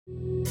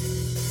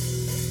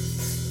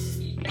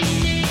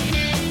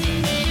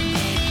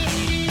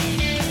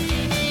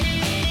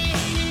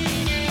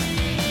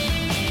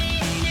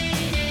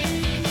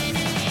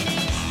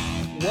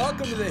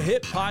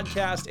hit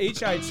podcast,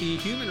 HIT,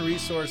 Human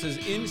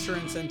Resources,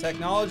 Insurance, and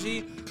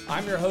Technology.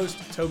 I'm your host,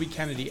 Toby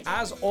Kennedy.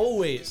 As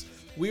always,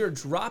 we are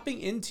dropping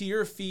into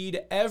your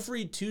feed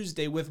every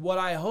Tuesday with what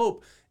I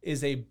hope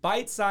is a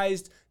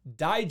bite-sized,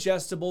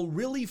 digestible,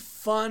 really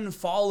fun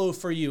follow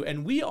for you.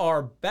 And we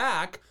are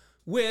back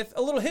with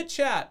a little hit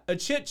chat, a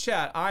chit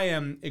chat. I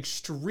am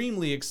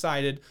extremely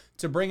excited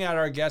to bring out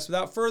our guest.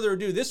 Without further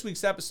ado, this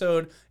week's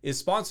episode is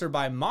sponsored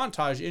by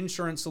Montage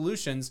Insurance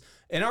Solutions,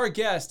 and our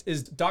guest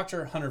is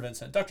Dr. Hunter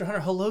Vincent. Dr. Hunter,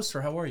 hello,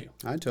 sir. How are you?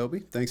 Hi, Toby.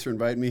 Thanks for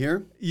inviting me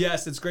here.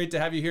 Yes, it's great to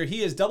have you here.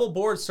 He is double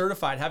board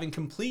certified, having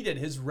completed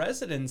his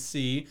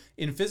residency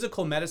in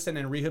physical medicine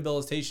and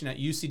rehabilitation at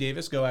UC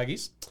Davis. Go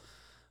Aggies.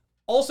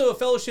 Also a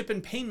fellowship in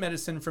pain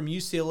medicine from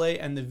UCLA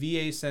and the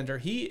VA Center.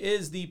 He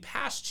is the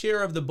past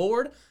chair of the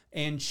board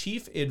and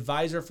chief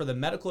advisor for the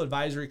Medical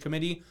Advisory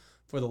Committee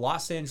for the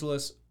Los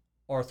Angeles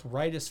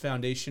Arthritis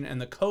Foundation and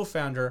the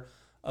co-founder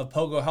of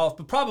Pogo Health,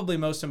 but probably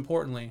most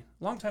importantly,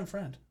 longtime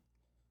friend.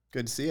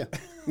 Good to see you.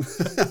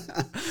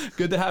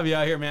 Good to have you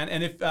out here, man.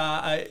 And if,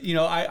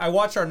 I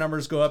watch our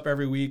numbers go up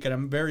every week, and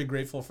I'm very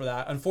grateful for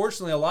that.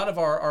 Unfortunately, a lot of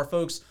our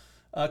folks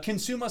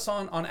consume us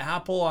on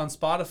Apple, on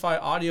Spotify,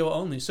 audio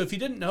only. So if you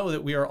didn't know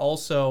that we are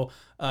also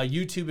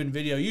YouTube and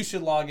video, you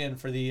should log in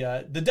for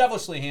the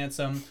devilishly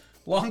handsome,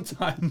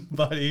 long-time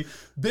buddy,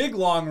 big,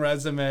 long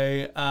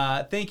resume.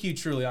 Thank you,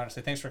 truly,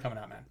 honestly. Thanks for coming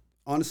out, man.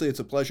 Honestly, it's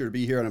a pleasure to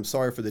be here, and I'm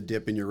sorry for the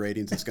dip in your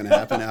ratings that's going to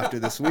happen after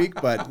this week,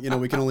 but,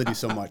 we can only do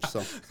so much.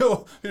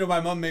 So, my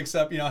mom makes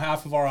up,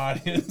 half of our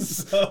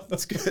audience. So.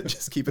 That's good.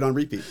 Just keep it on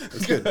repeat.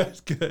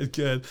 That's good.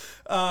 Good.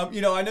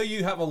 I know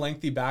you have a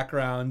lengthy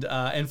background,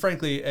 and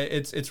frankly,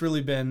 it's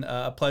really been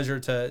a pleasure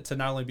to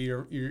not only be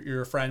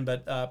your friend,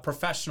 but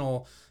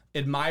professional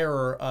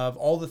admirer of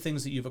all the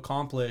things that you've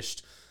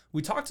accomplished.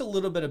 We talked a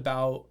little bit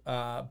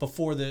about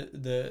before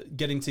the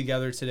getting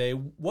together today,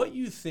 what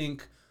you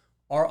think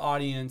our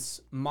audience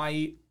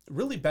might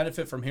really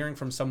benefit from hearing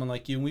from someone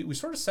like you. And we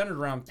sort of centered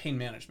around pain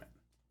management.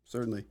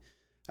 Certainly.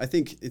 I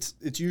think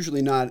it's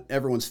usually not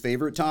everyone's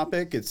favorite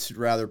topic. It's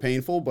rather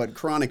painful, but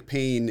chronic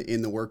pain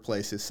in the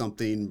workplace is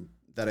something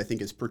that I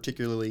think is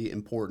particularly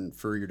important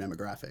for your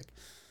demographic.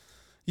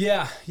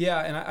 Yeah.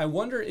 And I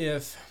wonder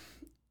if,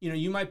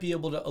 you might be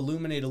able to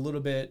illuminate a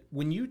little bit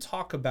when you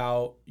talk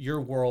about your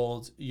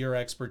world, your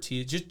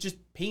expertise,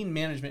 just pain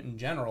management in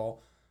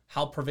general,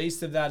 how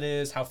pervasive that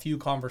is, how few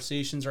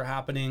conversations are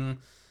happening.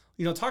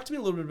 Talk to me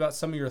a little bit about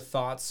some of your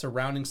thoughts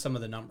surrounding some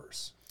of the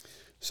numbers.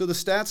 So the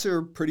stats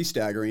are pretty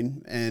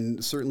staggering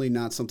and certainly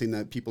not something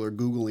that people are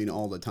Googling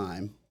all the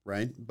time,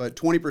 right? But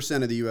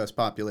 20% of the U.S.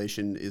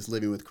 population is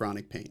living with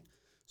chronic pain.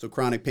 So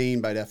chronic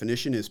pain, by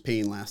definition, is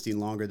pain lasting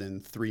longer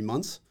than 3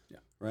 months,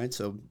 right?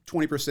 So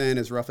 20%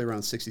 is roughly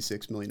around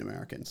 66 million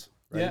Americans,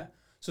 right? Yeah,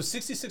 so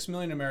 66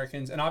 million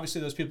Americans, and obviously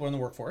those people are in the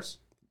workforce.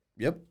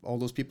 Yep, all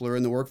those people are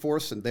in the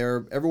workforce, and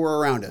they're everywhere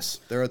around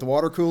us. They're at the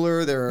water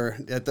cooler, they're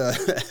at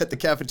the at the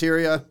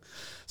cafeteria.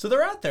 So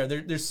they're out there.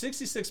 There's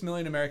 66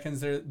 million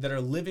Americans that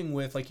are living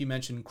with, like you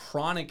mentioned,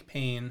 chronic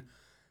pain.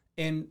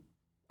 And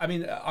I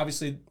mean,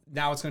 obviously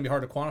now it's going to be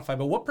hard to quantify,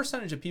 but what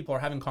percentage of people are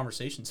having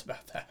conversations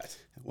about that?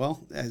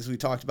 Well, as we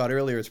talked about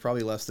earlier, it's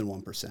probably less than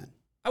 1%.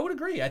 I would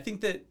agree. I think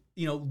that,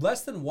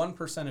 less than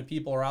 1% of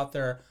people are out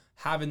there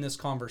having this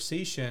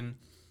conversation.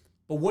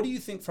 But what do you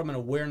think from an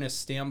awareness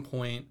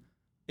standpoint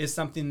is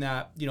something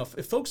that,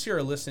 if folks here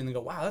are listening and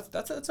go, wow,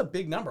 that's a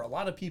big number. A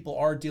lot of people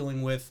are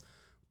dealing with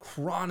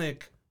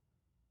chronic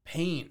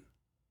pain.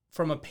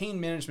 From a pain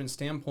management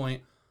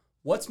standpoint,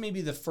 what's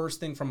maybe the first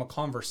thing from a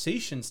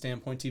conversation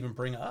standpoint to even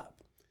bring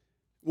up?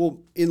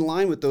 Well, in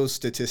line with those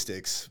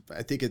statistics,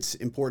 I think it's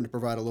important to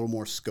provide a little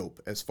more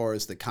scope as far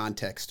as the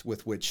context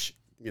with which,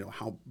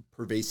 how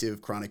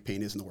pervasive chronic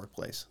pain is in the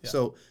workplace. Yeah.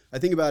 So I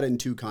think about it in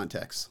two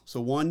contexts.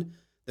 So one,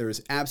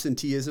 there's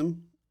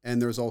absenteeism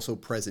and there's also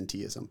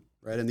presenteeism.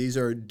 Right, and these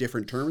are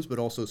different terms, but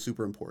also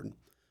super important.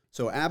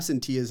 So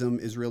absenteeism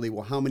is really,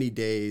 how many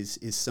days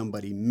is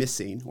somebody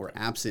missing or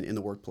absent in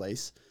the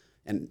workplace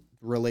and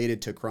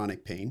related to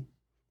chronic pain,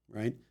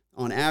 right?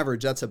 On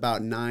average, that's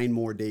about 9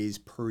 more days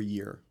per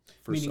year.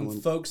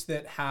 Meaning folks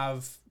that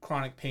have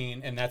chronic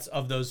pain, and that's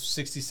of those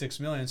 66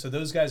 million. So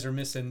those guys are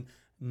missing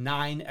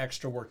 9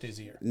 extra work days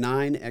a year.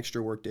 9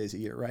 extra work days a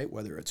year, right?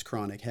 Whether it's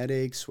chronic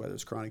headaches, whether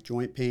it's chronic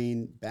joint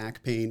pain,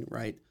 back pain,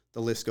 right? The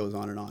list goes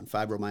on and on.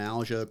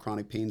 Fibromyalgia,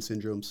 chronic pain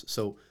syndromes.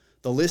 So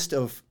the list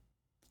of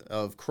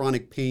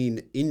chronic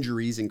pain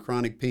injuries and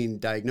chronic pain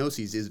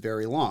diagnoses is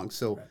very long.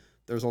 So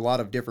there's a lot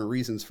of different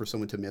reasons for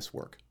someone to miss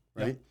work,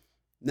 right? Yep.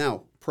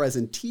 Now,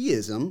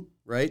 presenteeism,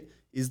 right,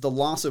 is the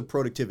loss of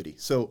productivity.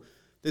 So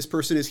this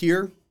person is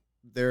here.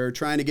 They're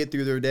trying to get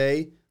through their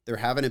day. They're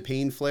having a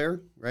pain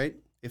flare, right?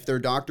 If their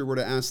doctor were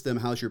to ask them,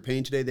 how's your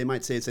pain today? They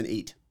might say it's an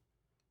 8,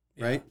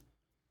 right?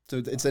 So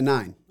it's a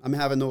 9. I'm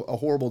having a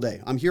horrible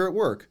day. I'm here at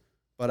work,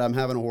 but I'm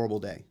having a horrible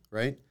day,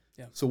 right?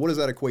 Yeah. So what does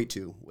that equate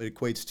to? It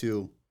equates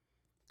to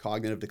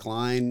cognitive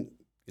decline,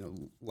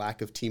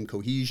 lack of team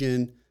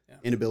cohesion,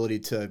 inability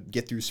to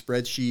get through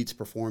spreadsheets,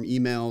 perform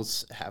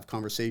emails, have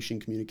conversation,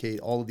 communicate,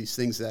 all of these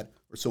things that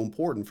are so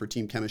important for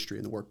team chemistry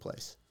in the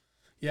workplace.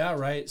 Yeah,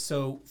 right.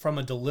 So from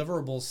a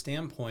deliverable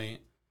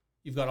standpoint,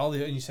 you've got all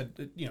the, and you said,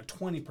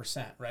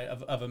 20%, right,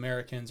 of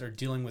Americans are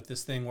dealing with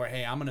this thing where,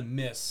 hey, I'm going to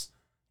miss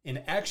an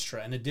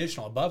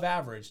additional, above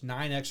average,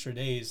 9 extra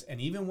days. And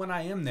even when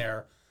I am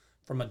there,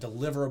 from a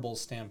deliverable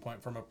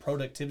standpoint, from a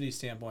productivity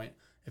standpoint,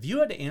 if you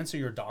had to answer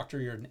your doctor,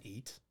 you're an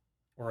 8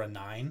 or a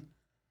 9,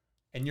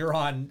 and you're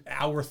on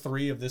hour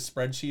 3 of this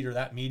spreadsheet or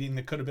that meeting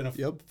that could have been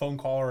a phone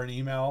call or an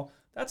email,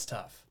 that's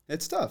tough.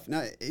 It's tough.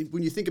 Now,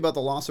 when you think about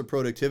the loss of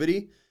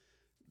productivity,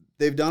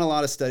 they've done a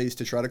lot of studies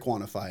to try to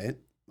quantify it.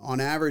 On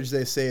average,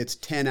 they say it's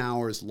 10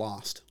 hours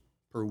lost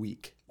per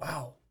week.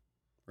 Wow.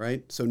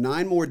 Right? So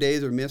 9 more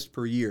days are missed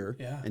per year,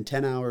 Yeah. and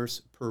 10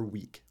 hours per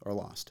week are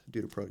lost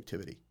due to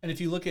productivity. And if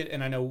you look at,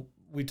 and I know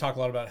we talk a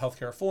lot about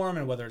healthcare reform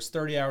and whether it's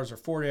 30 hours or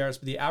 40 hours,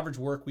 but the average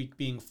work week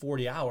being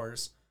 40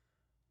 hours,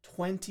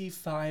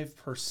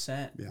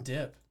 25%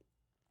 dip.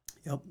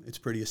 Yep, it's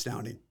pretty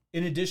astounding.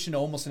 In addition to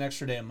almost an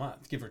extra day a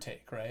month, give or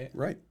take, right?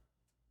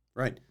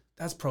 Right.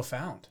 That's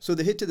profound. So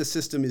the hit to the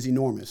system is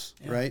enormous,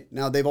 right?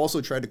 Now, they've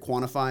also tried to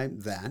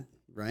quantify that,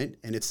 right?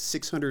 And it's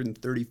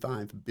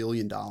 $635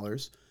 billion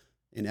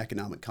in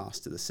economic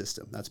costs to the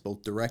system. That's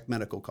both direct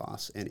medical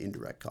costs and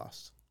indirect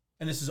costs.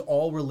 And this is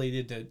all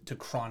related to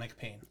chronic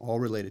pain. All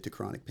related to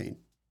chronic pain.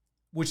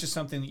 Which is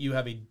something that you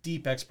have a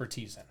deep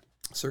expertise in.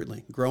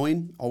 Certainly.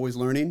 Growing, always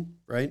learning,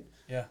 right?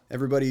 Yeah.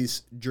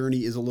 Everybody's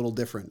journey is a little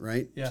different,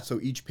 right? Yeah. So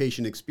each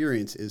patient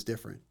experience is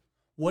different.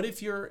 What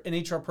if you're an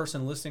HR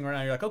person listening right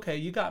now? You're like, okay,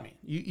 you got me.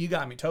 You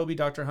got me. Toby,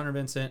 Dr. Hunter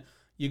Vincent,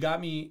 you got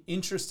me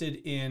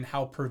interested in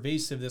how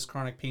pervasive this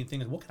chronic pain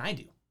thing is. What can I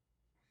do?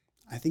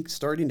 I think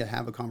starting to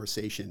have a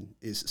conversation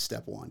is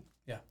step one.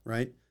 Yeah.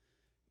 Right?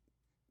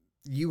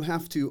 You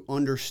have to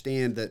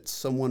understand that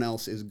someone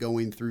else is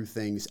going through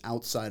things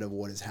outside of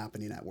what is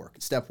happening at work.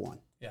 Step one.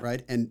 Yeah.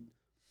 Right? And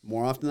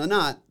more often than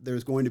not,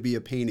 there's going to be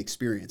a pain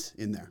experience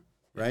in there.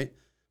 Right?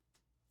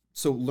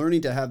 So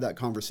learning to have that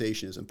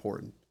conversation is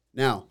important.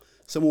 Now,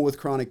 someone with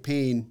chronic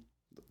pain,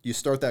 you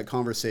start that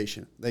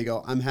conversation. They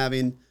go, I'm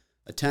having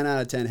a 10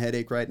 out of 10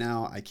 headache right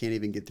now. I can't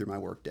even get through my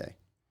workday.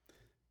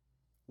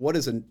 What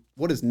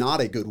is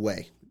not a good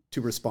way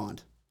to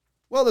respond?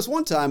 Well, this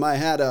one time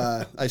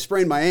I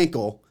sprained my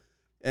ankle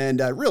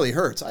and it really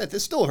hurts.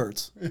 This still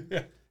hurts.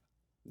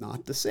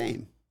 Not the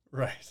same.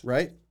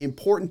 Right?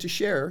 Important to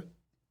share,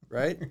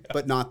 right?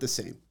 But not the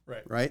same.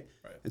 Right?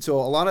 And so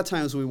a lot of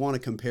times we want to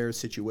compare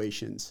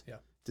situations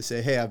to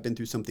say, hey, I've been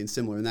through something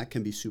similar, and that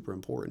can be super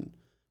important.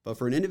 But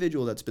for an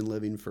individual that's been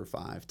living for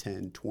 5,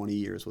 10, 20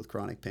 years with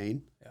chronic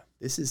pain,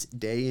 this is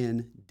day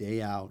in,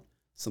 day out,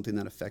 something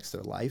that affects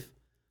their life,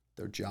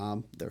 their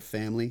job, their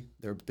family,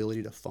 their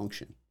ability to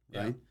function,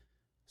 right?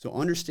 So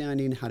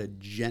understanding how to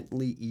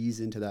gently ease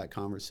into that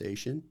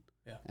conversation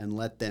and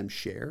let them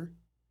share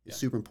is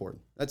super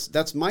important.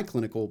 That's my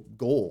clinical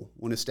goal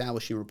when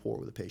establishing rapport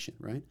with a patient,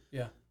 right?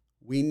 Yeah.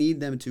 We need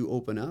them to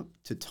open up,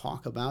 to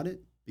talk about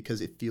it,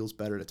 because it feels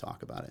better to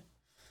talk about it.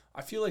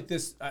 I feel like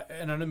this,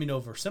 and I don't mean to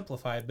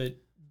oversimplify it, but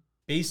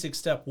basic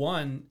step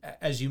one,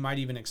 as you might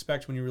even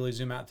expect when you really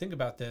zoom out and think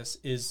about this,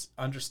 is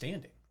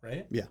understanding,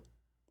 right? Yeah,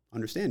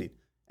 understanding.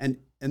 And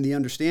the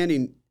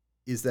understanding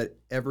is that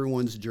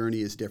everyone's journey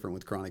is different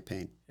with chronic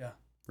pain. Yeah.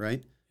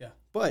 Right? Yeah.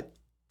 But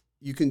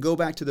you can go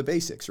back to the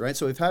basics, right?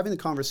 So if having the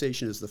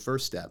conversation is the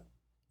first step,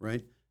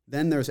 right,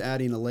 then there's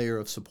adding a layer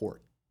of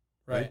support.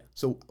 Right?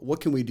 So what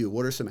can we do?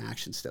 What are some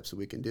action steps that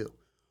we can do?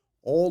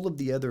 All of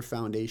the other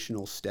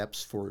foundational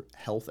steps for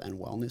health and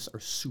wellness are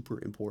super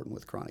important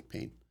with chronic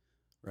pain,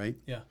 right?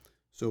 Yeah.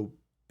 So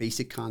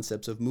basic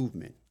concepts of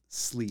movement,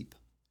 sleep,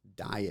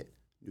 diet,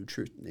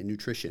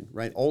 nutrition,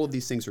 right? All of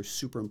these things are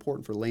super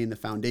important for laying the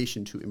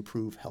foundation to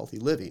improve healthy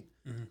living,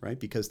 right?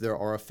 Because there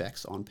are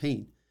effects on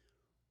pain.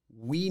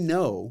 We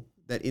know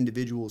that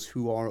individuals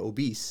who are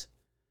obese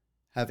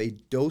have a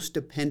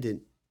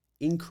dose-dependent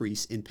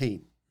increase in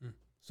pain.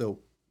 So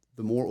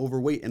the more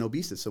overweight and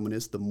obese that someone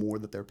is, the more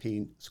that their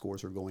pain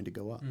scores are going to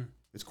go up.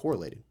 It's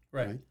correlated,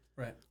 right?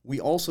 We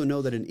also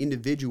know that an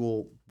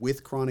individual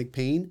with chronic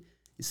pain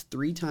is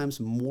 3 times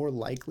more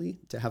likely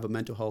to have a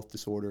mental health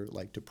disorder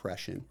like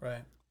depression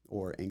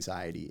or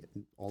anxiety,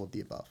 and all of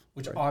the above.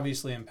 Which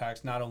obviously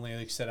impacts not only,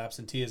 like you said,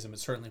 absenteeism, but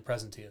certainly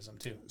presenteeism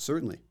too.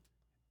 Certainly.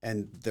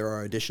 And there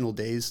are additional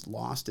days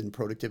lost in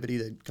productivity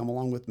that come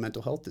along with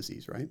mental health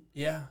disease, right?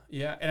 Yeah,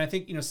 yeah. And I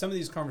think, some of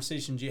these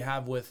conversations you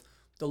have with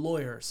the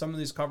lawyer, some of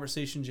these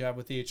conversations you have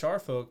with the HR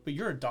folk, but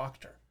you're a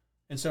doctor.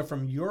 And so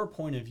from your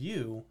point of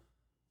view,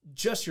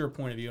 just your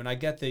point of view, and I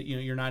get that,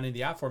 you're not in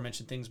the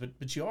aforementioned things,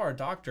 but you are a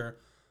doctor.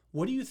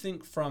 What do you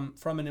think from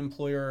an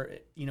employer,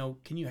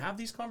 can you have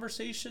these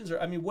conversations? Or,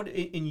 I mean, what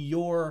in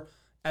your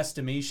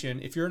estimation,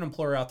 if you're an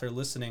employer out there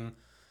listening,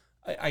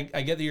 I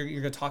get that you're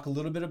going to talk a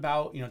little bit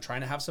about,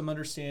 trying to have some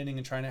understanding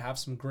and trying to have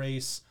some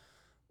grace.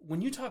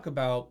 When you talk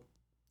about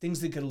things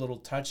that get a little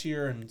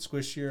touchier and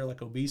squishier,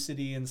 like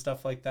obesity and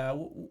stuff like that,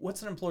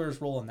 what's an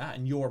employer's role in that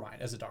in your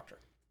mind as a doctor?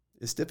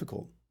 It's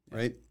difficult,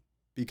 right?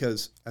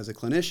 Because as a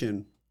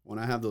clinician, when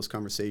I have those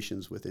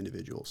conversations with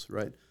individuals,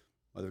 right,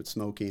 whether it's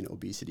smoking,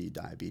 obesity,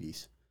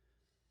 diabetes,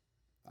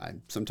 I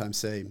sometimes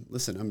say,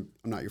 listen, I'm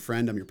not your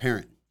friend, I'm your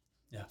parent.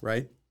 Yeah.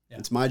 Right? Yeah.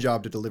 It's my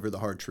job to deliver the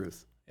hard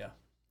truth. Yeah.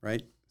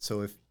 Right?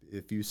 So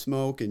if you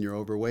smoke and you're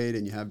overweight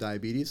and you have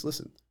diabetes,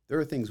 listen, there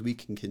are things we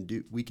can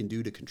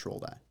do to control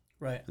that.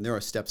 Right. And there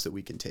are steps that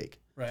we can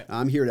take. Right.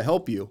 I'm here to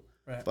help you,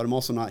 right. but I'm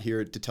also not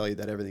here to tell you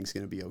that everything's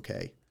going to be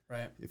okay.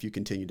 Right. If you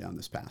continue down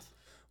this path.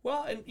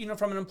 Well, and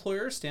from an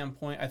employer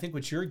standpoint, I think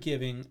what you're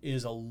giving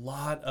is a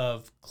lot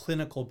of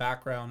clinical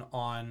background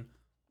on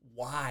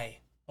why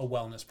a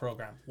wellness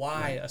program,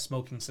 why a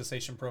smoking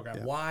cessation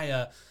program, why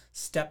a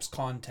steps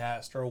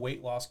contest or a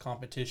weight loss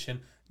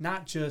competition,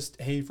 not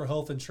just, hey, for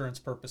health insurance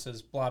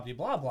purposes, blah, blah,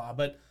 blah, blah,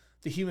 but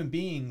the human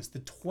beings, the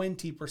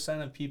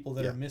 20% of people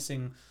that are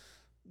missing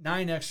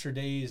 9 extra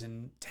days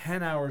and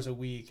 10 hours a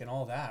week and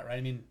all that, right?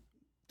 I mean,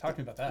 talk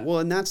to me about that. Well,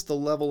 and that's the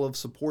level of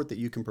support that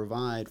you can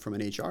provide from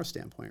an HR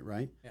standpoint,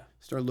 right? Yeah.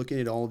 Start looking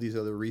at all of these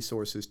other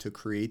resources to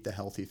create the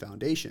healthy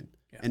foundation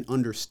and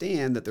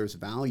understand that there's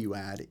value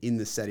add in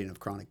the setting of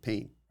chronic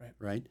pain,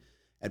 right?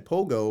 At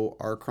Pogo,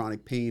 our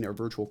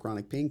virtual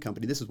chronic pain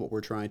company, this is what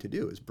we're trying to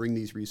do, is bring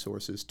these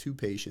resources to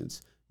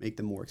patients, make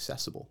them more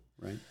accessible,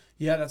 right?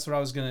 Yeah, that's what I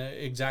was going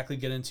to exactly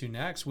get into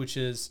next, which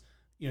is,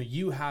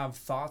 you have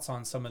thoughts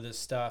on some of this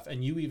stuff,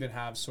 and you even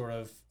have sort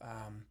of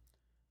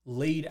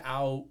laid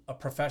out a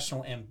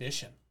professional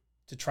ambition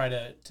to try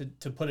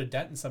to put a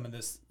dent in some of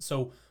this.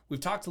 So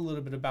we've talked a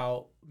little bit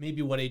about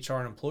maybe what HR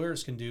and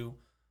employers can do.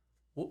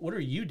 What are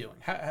you doing?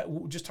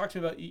 Just talk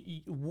to me about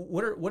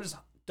what is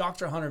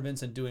Dr. Hunter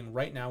Vincent doing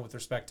right now with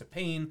respect to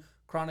pain,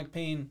 chronic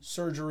pain,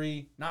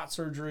 surgery, not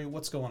surgery?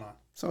 What's going on?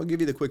 So I'll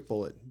give you the quick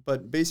bullet,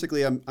 but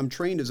basically I'm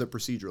trained as a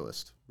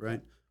proceduralist,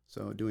 right?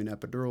 So doing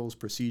epidurals,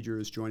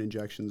 procedures, joint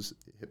injections,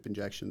 hip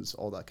injections,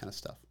 all that kind of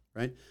stuff,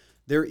 right?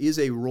 There is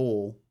a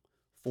role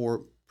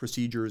for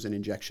procedures and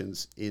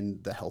injections in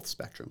the health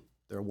spectrum.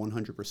 There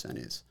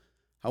 100% is.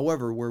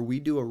 However, where we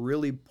do a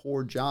really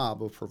poor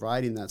job of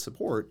providing that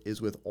support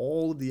is with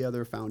all of the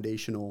other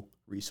foundational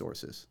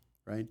resources,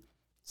 right?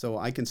 So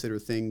I consider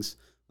things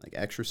like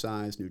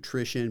exercise,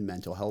 nutrition,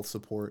 mental health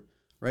support,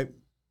 right?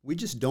 We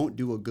just don't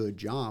do a good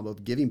job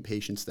of giving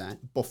patients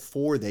that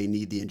before they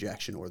need the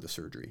injection or the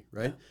surgery,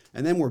 right? Yeah.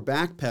 And then we're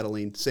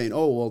backpedaling saying,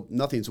 oh, well,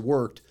 nothing's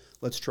worked.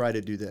 Let's try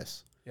to do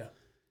this. Yeah.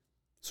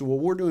 So what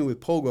we're doing with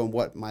Pogo and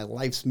what my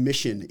life's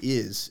mission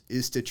is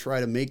to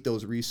try to make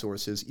those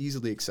resources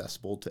easily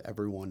accessible to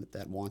everyone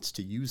that wants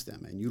to use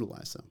them and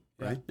utilize them,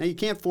 right? Now, you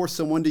can't force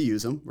someone to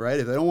use them, right?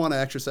 If they don't want to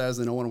exercise,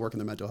 they don't want to work on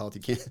their mental health,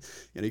 you can't,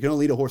 you can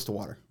only lead a horse to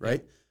water,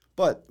 right?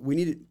 But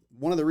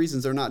one of the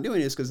reasons they're not doing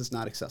it is because it's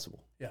not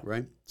accessible,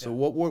 right? So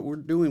what we're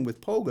doing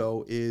with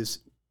Pogo is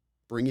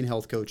bringing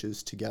health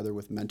coaches together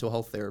with mental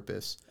health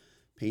therapists,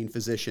 pain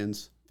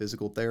physicians,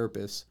 physical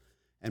therapists,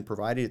 and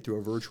providing it through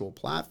a virtual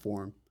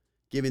platform,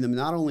 giving them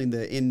not only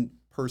the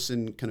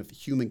in-person kind of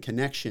human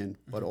connection,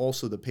 but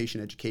also the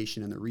patient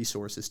education and the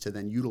resources to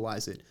then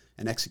utilize it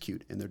and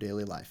execute in their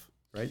daily life,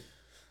 right?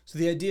 So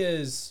the idea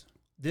is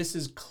this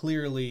is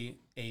clearly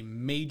a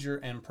major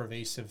and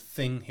pervasive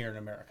thing here in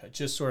America,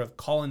 just sort of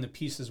calling the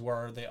pieces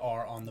where they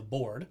are on the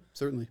board.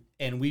 Certainly.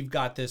 And we've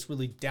got this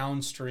really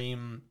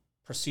downstream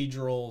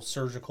procedural,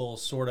 surgical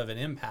sort of an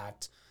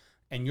impact.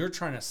 And you're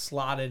trying to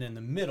slot it in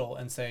the middle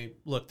and say,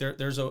 look,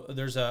 there's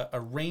a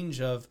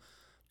range of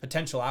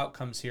potential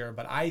outcomes here.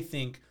 But I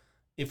think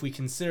if we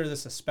consider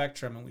this a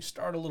spectrum and we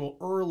start a little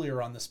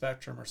earlier on the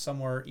spectrum or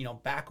somewhere,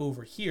 back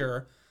over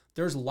here,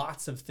 there's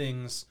lots of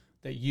things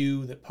that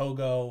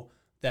Pogo,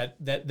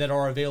 that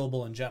are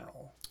available in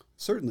general.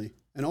 Certainly.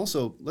 And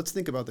also, let's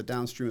think about the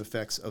downstream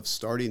effects of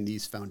starting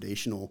these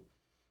foundational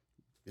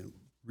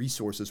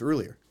resources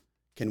earlier.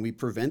 Can we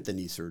prevent the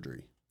knee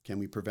surgery? Can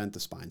we prevent the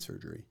spine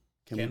surgery?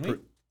 Can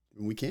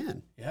we? We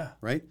can. Yeah.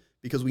 Right?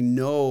 Because we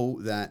know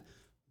that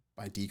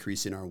by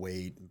decreasing our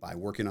weight, by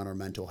working on our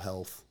mental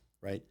health,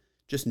 right?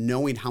 Just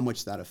knowing how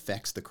much that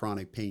affects the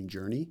chronic pain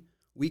journey,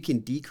 we can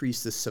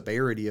decrease the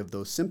severity of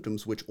those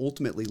symptoms, which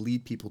ultimately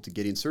lead people to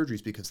getting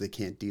surgeries because they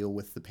can't deal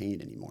with the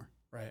pain anymore.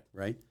 Right.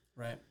 Right.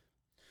 Right.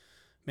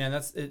 Man,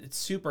 it's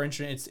super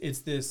interesting.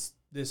 It's this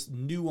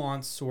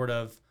nuanced sort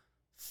of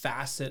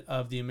facet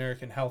of the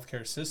American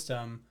healthcare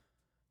system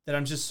that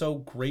I'm just so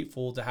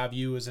grateful to have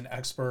you as an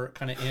expert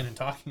kind of in and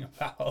talking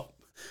about.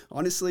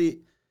 Honestly,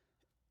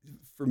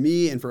 for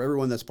me and for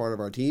everyone that's part of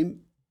our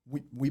team,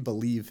 we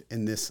believe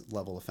in this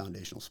level of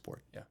foundational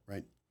support. Yeah.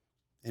 Right.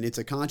 And it's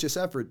a conscious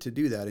effort to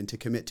do that and to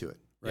commit to it,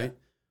 right? Yeah.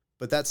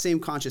 But that same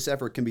conscious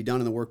effort can be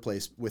done in the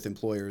workplace with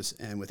employers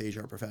and with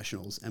HR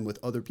professionals and with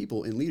other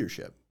people in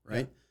leadership,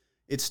 right?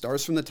 Yeah. It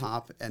starts from the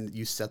top and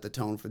you set the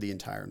tone for the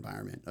entire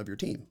environment of your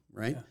team,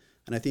 right? Yeah.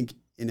 And I think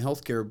in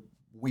healthcare,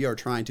 we are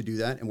trying to do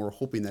that and we're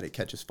hoping that it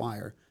catches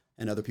fire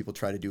and other people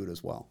try to do it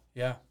as well.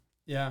 Yeah,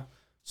 yeah.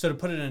 So to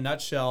put it in a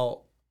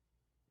nutshell,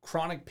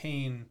 chronic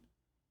pain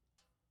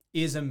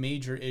is a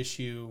major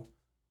issue.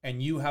 And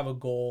you have a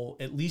goal,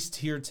 at least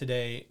here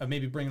today, of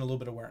maybe bringing a little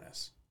bit of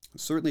awareness.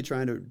 Certainly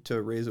trying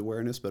to raise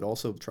awareness, but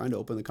also trying to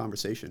open the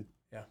conversation.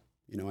 Yeah.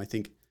 I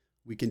think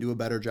we can do a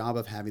better job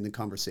of having the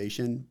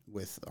conversation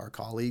with our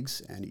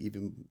colleagues and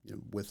even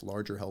with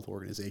larger health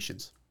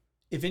organizations.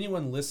 if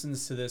anyone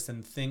listens to this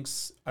and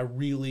thinks I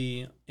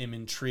really am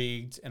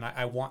intrigued and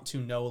I want to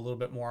know a little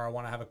bit more, I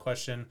want to have a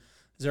question,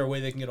 is there a way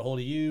they can get a hold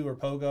of you or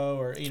Pogo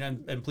or,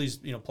 and please,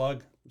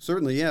 plug?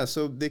 Certainly, yeah.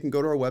 So they can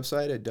go to our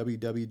website at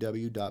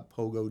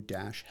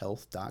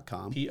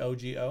www.pogo-health.com.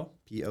 Pogo?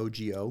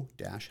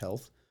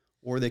 Pogo-health.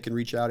 Or they can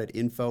reach out at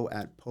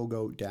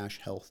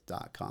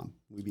info@pogo-health.com.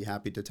 We'd be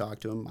happy to talk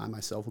to them. I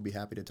myself will be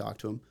happy to talk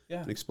to them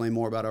and explain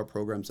more about our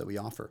programs that we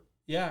offer.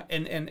 Yeah,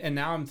 and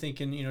now I'm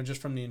thinking,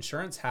 just from the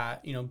insurance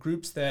hat,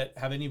 groups that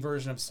have any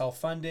version of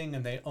self-funding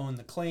and they own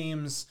the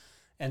claims,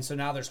 and so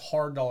now there's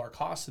hard dollar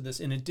costs to this,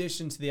 in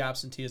addition to the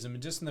absenteeism, in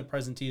addition to the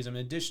presenteeism, in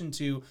addition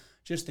to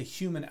just the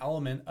human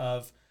element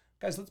of,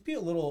 guys, let's be a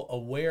little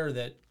aware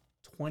that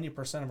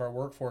 20% of our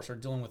workforce are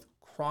dealing with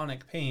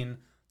chronic pain.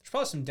 There's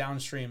probably some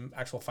downstream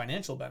actual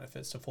financial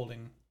benefits to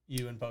folding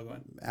you and Pogo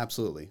in.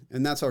 Absolutely.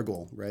 And that's our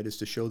goal, right, is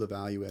to show the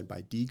value add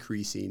by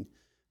decreasing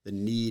the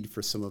need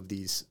for some of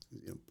these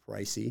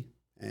pricey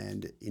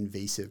and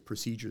invasive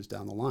procedures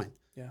down the line.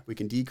 Yeah. We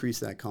can decrease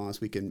that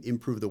cost. We can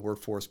improve the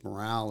workforce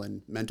morale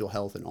and mental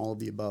health and all of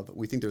the above.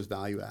 We think there's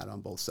value add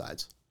on both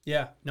sides.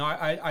 Yeah, no,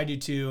 I do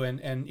too. And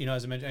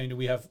as I mentioned,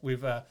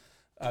 we've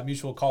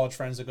mutual college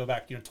friends that go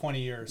back,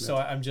 20 years. Yeah. So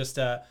I'm just,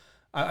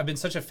 I've been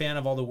such a fan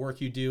of all the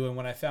work you do. And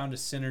when I found a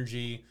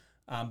synergy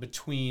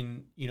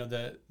between,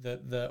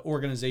 the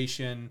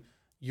organization,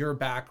 your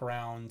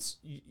background,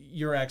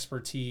 your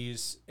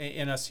expertise,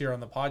 and us here on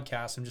the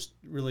podcast, I'm just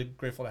really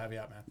grateful to have you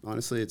out, man.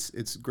 Honestly,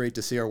 it's great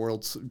to see our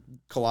worlds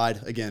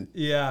collide again.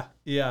 Yeah,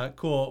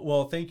 cool.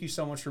 Well, thank you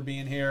so much for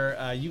being here.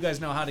 You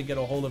guys know how to get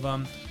a hold of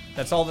them.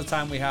 That's all the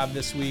time we have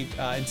this week.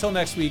 Until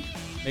next week,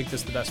 make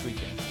this the best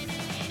weekend.